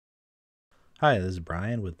Hi, this is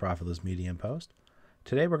Brian with Prophetless Media and Post.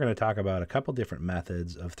 Today we're going to talk about a couple different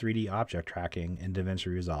methods of 3D object tracking in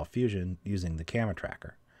Davinci Resolve Fusion using the camera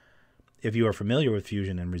tracker. If you are familiar with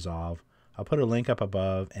Fusion and Resolve, I'll put a link up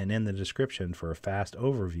above and in the description for a fast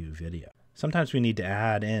overview video. Sometimes we need to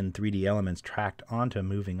add in 3D elements tracked onto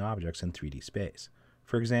moving objects in 3D space.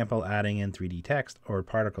 For example, adding in 3D text or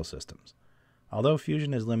particle systems. Although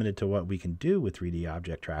Fusion is limited to what we can do with 3D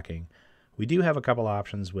object tracking, we do have a couple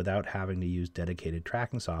options without having to use dedicated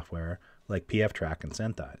tracking software like PFTrack and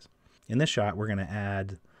Syntheyes. In this shot, we're going to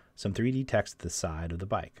add some 3D text to the side of the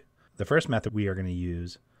bike. The first method we are going to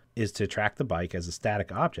use is to track the bike as a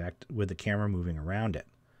static object with the camera moving around it,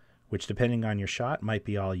 which depending on your shot might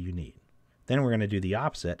be all you need. Then we're going to do the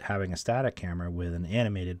opposite, having a static camera with an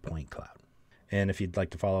animated point cloud. And if you'd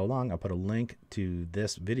like to follow along, I'll put a link to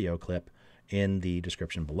this video clip in the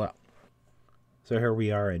description below. So here we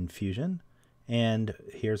are in Fusion, and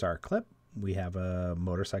here's our clip. We have a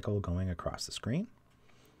motorcycle going across the screen.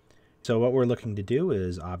 So what we're looking to do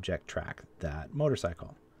is object track that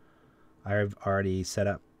motorcycle. I've already set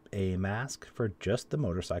up a mask for just the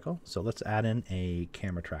motorcycle, so let's add in a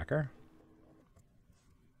camera tracker.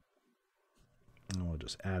 And we'll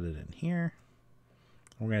just add it in here.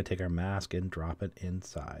 We're going to take our mask and drop it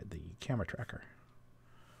inside the camera tracker.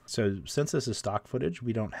 So since this is stock footage,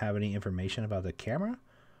 we don't have any information about the camera.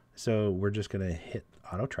 So we're just going to hit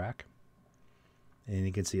auto track. And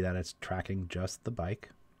you can see that it's tracking just the bike.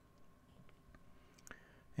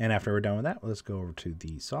 And after we're done with that, let's go over to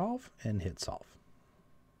the solve and hit solve.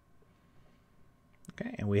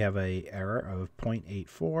 Okay, and we have an error of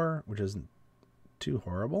 0.84, which isn't too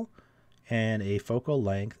horrible, and a focal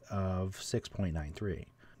length of 6.93.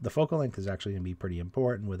 The focal length is actually going to be pretty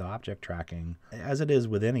important with object tracking, as it is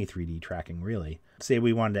with any 3D tracking, really. Say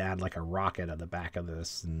we wanted to add like a rocket at the back of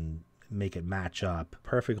this and make it match up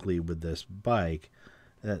perfectly with this bike,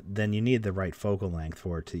 then you need the right focal length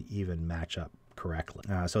for it to even match up correctly.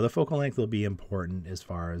 So the focal length will be important as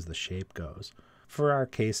far as the shape goes. For our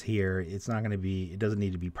case here, it doesn't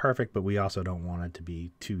need to be perfect, but we also don't want it to be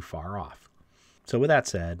too far off. So with that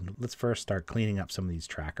said, let's first start cleaning up some of these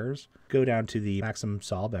trackers. Go down to the maximum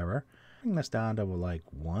solve error. Bring this down to like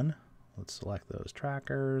 1. Let's select those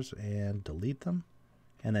trackers and delete them,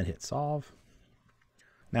 and then hit solve.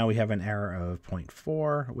 Now we have an error of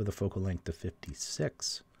 0.4 with a focal length of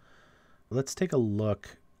 56. Let's take a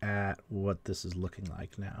look at what this is looking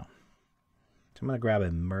like now. So I'm going to grab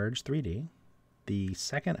a Merge 3D. The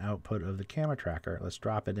second output of the camera tracker, let's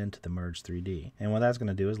drop it into the Merge 3D. And what that's going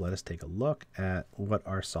to do is let us take a look at what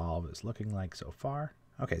our solve is looking like so far.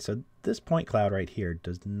 Okay, so this point cloud right here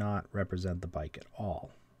does not represent the bike at all.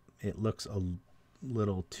 It looks a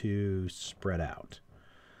little too spread out.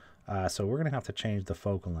 So we're going to have to change the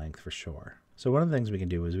focal length for sure. So one of the things we can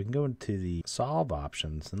do is we can go into the solve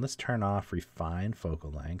options and let's turn off refine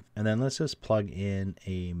focal length. And then let's just plug in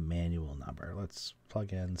a manual number. Let's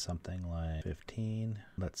plug in something like 15.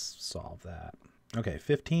 Let's solve that. Okay,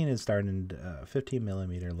 15 is starting to, 15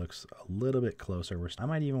 millimeter looks a little bit closer. I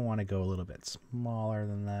might even want to go a little bit smaller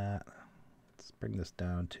than that. Let's bring this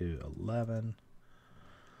down to 11.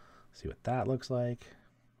 See what that looks like.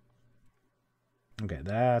 Okay,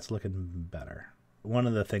 that's looking better. One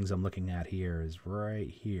of the things I'm looking at here is right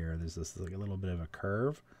here. There's this like a little bit of a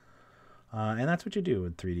curve. And that's what you do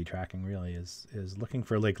with 3D tracking really is looking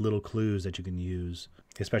for like little clues that you can use,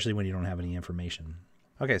 especially when you don't have any information.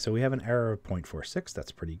 Okay, so we have an error of 0.46.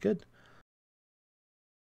 That's pretty good.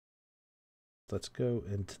 Let's go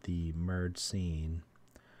into the merge scene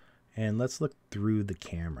and let's look through the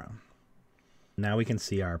camera. Now we can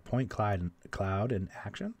see our point cloud in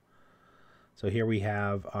action. So here we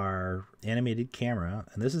have our animated camera,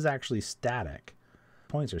 and this is actually static.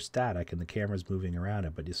 Points are static and the camera's moving around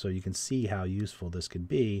it, but so you can see how useful this could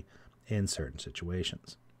be in certain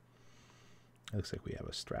situations. It looks like we have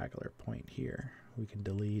a straggler point here. We can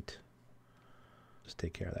delete. Just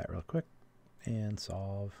take care of that real quick and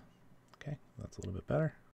solve. Okay, that's a little bit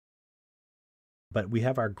better. But we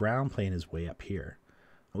have our ground plane is way up here.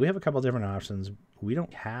 We have a couple different options. We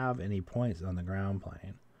don't have any points on the ground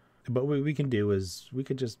plane. But what we can do is we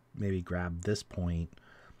could just maybe grab this point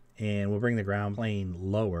and we'll bring the ground plane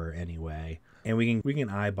lower anyway. And we can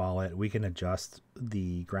eyeball it. We can adjust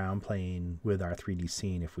the ground plane with our 3D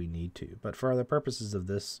scene if we need to. But for the purposes of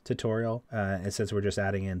this tutorial, and since we're just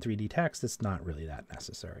adding in 3D text, it's not really that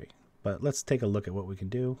necessary. But let's take a look at what we can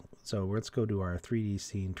do. So let's go to our 3D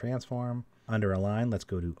scene transform. Under align, let's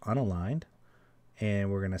go to unaligned.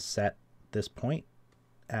 And we're going to set this point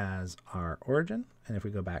as our origin, and if we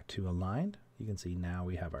go back to aligned, you can see now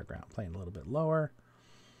we have our ground plane a little bit lower.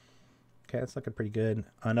 Okay, that's looking pretty good.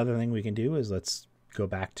 Another thing we can do is let's go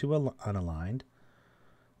back to unaligned,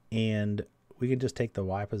 and we can just take the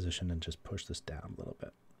Y position and just push this down a little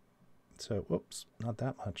bit. So, whoops, not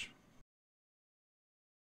that much.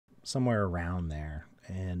 Somewhere around there,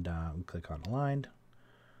 and click on aligned,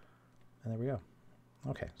 and there we go.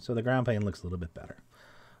 Okay, so the ground plane looks a little bit better.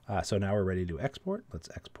 So now we're ready to export. Let's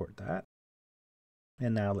export that.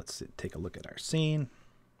 And now let's take a look at our scene.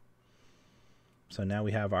 So now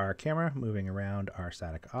we have our camera moving around our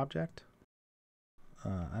static object.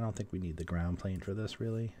 I don't think we need the ground plane for this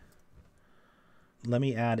really. Let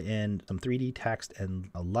me add in some 3D text and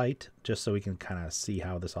a light just so we can kind of see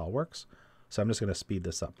how this all works. So I'm just going to speed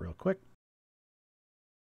this up real quick.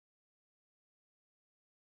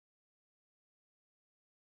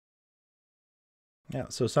 Yeah,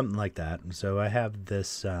 so something like that. So I have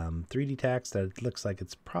this 3D text that looks like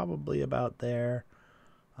it's probably about there.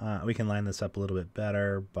 We can line this up a little bit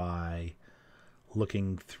better by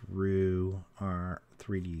looking through our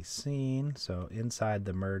 3D scene. So inside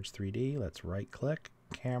the merge 3D, let's right click,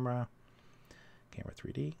 camera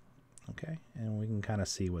 3D. Okay, and we can kind of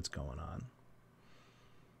see what's going on.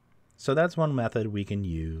 So that's one method we can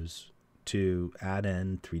use to add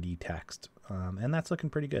in 3D text, and that's looking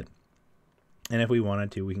pretty good. And if we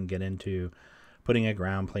wanted to, we can get into putting a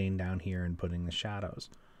ground plane down here and putting the shadows.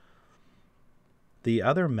 The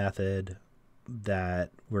other method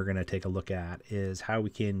that we're going to take a look at is how we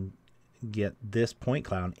can get this point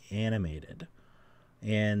cloud animated.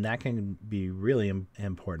 And that can be really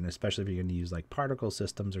important, especially if you're going to use like particle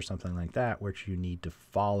systems or something like that, which you need to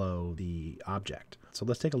follow the object. So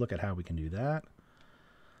let's take a look at how we can do that.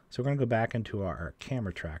 So we're going to go back into our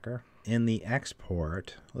camera tracker. In the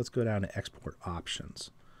export, let's go down to export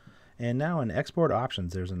options. And now in export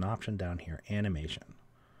options, there's an option down here, animation.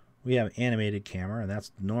 We have animated camera, and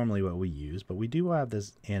that's normally what we use, but we do have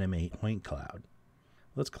this animate point cloud.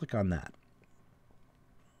 Let's click on that.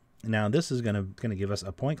 Now this is going to give us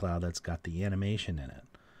a point cloud that's got the animation in it.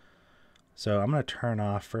 So I'm going to turn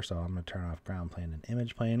off, first of all, I'm going to turn off ground plane and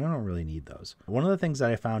image plane. I don't really need those. One of the things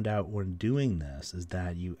that I found out when doing this is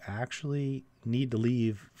that you actually need to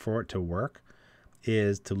leave, for it to work,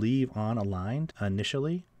 is to leave on aligned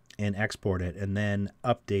initially and export it, and then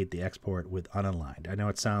update the export with unaligned. I know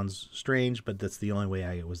it sounds strange, but that's the only way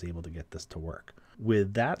I was able to get this to work.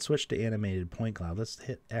 With that switch to animated point cloud, let's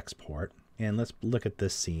hit export, and let's look at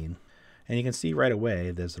this scene. And you can see right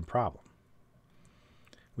away there's a problem.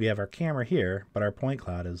 We have our camera here, but our point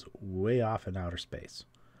cloud is way off in outer space.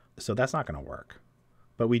 So that's not going to work.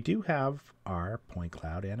 But we do have our point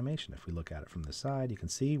cloud animation. If we look at it from the side, you can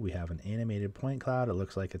see we have an animated point cloud. It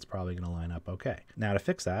looks like it's probably going to line up okay. Now to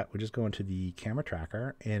fix that, we just go into the camera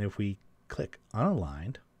tracker, and if we click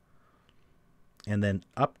unaligned and then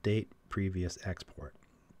update previous export.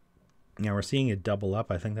 Now we're seeing it double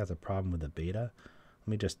up. I think that's a problem with the beta. Let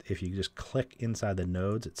me just, if you just click inside the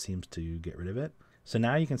nodes, it seems to get rid of it. So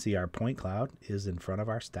now you can see our point cloud is in front of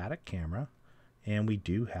our static camera, and we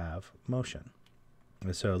do have motion.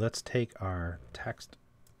 So let's take our text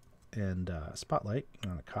and spotlight. I'm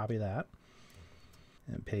going to copy that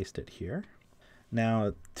and paste it here.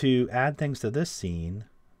 Now to add things to this scene,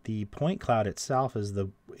 the point cloud itself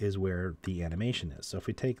is where the animation is. So if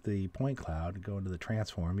we take the point cloud and go into the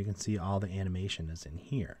transform, you can see all the animation is in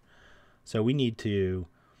here. So we need to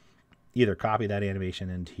either copy that animation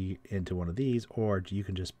into one of these, or you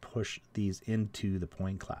can just push these into the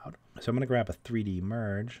point cloud. So I'm going to grab a 3D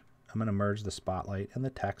merge. I'm going to merge the spotlight and the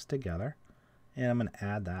text together, and I'm going to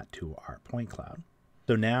add that to our point cloud.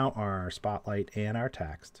 So now our spotlight and our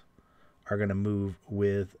text are going to move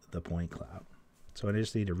with the point cloud. So I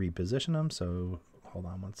just need to reposition them. So hold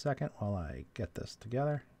on one second while I get this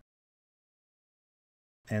together.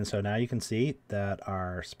 And so now you can see that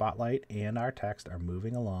our spotlight and our text are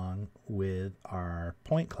moving along with our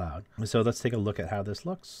point cloud. So let's take a look at how this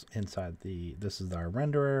looks inside this is our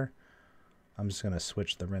renderer. I'm just going to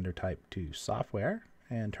switch the render type to software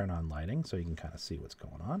and turn on lighting so you can kind of see what's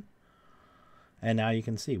going on. And now you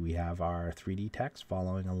can see we have our 3D text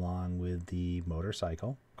following along with the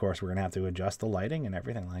motorcycle. Of course, we're going to have to adjust the lighting and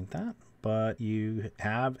everything like that, but you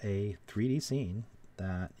have a 3D scene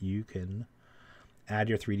that you can add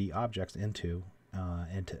your 3D objects into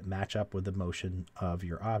and to match up with the motion of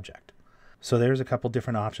your object. So there's a couple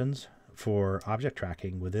different options for object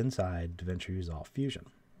tracking within Davinci Resolve Fusion.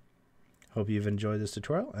 Hope you've enjoyed this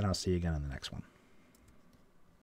tutorial, and I'll see you again in the next one.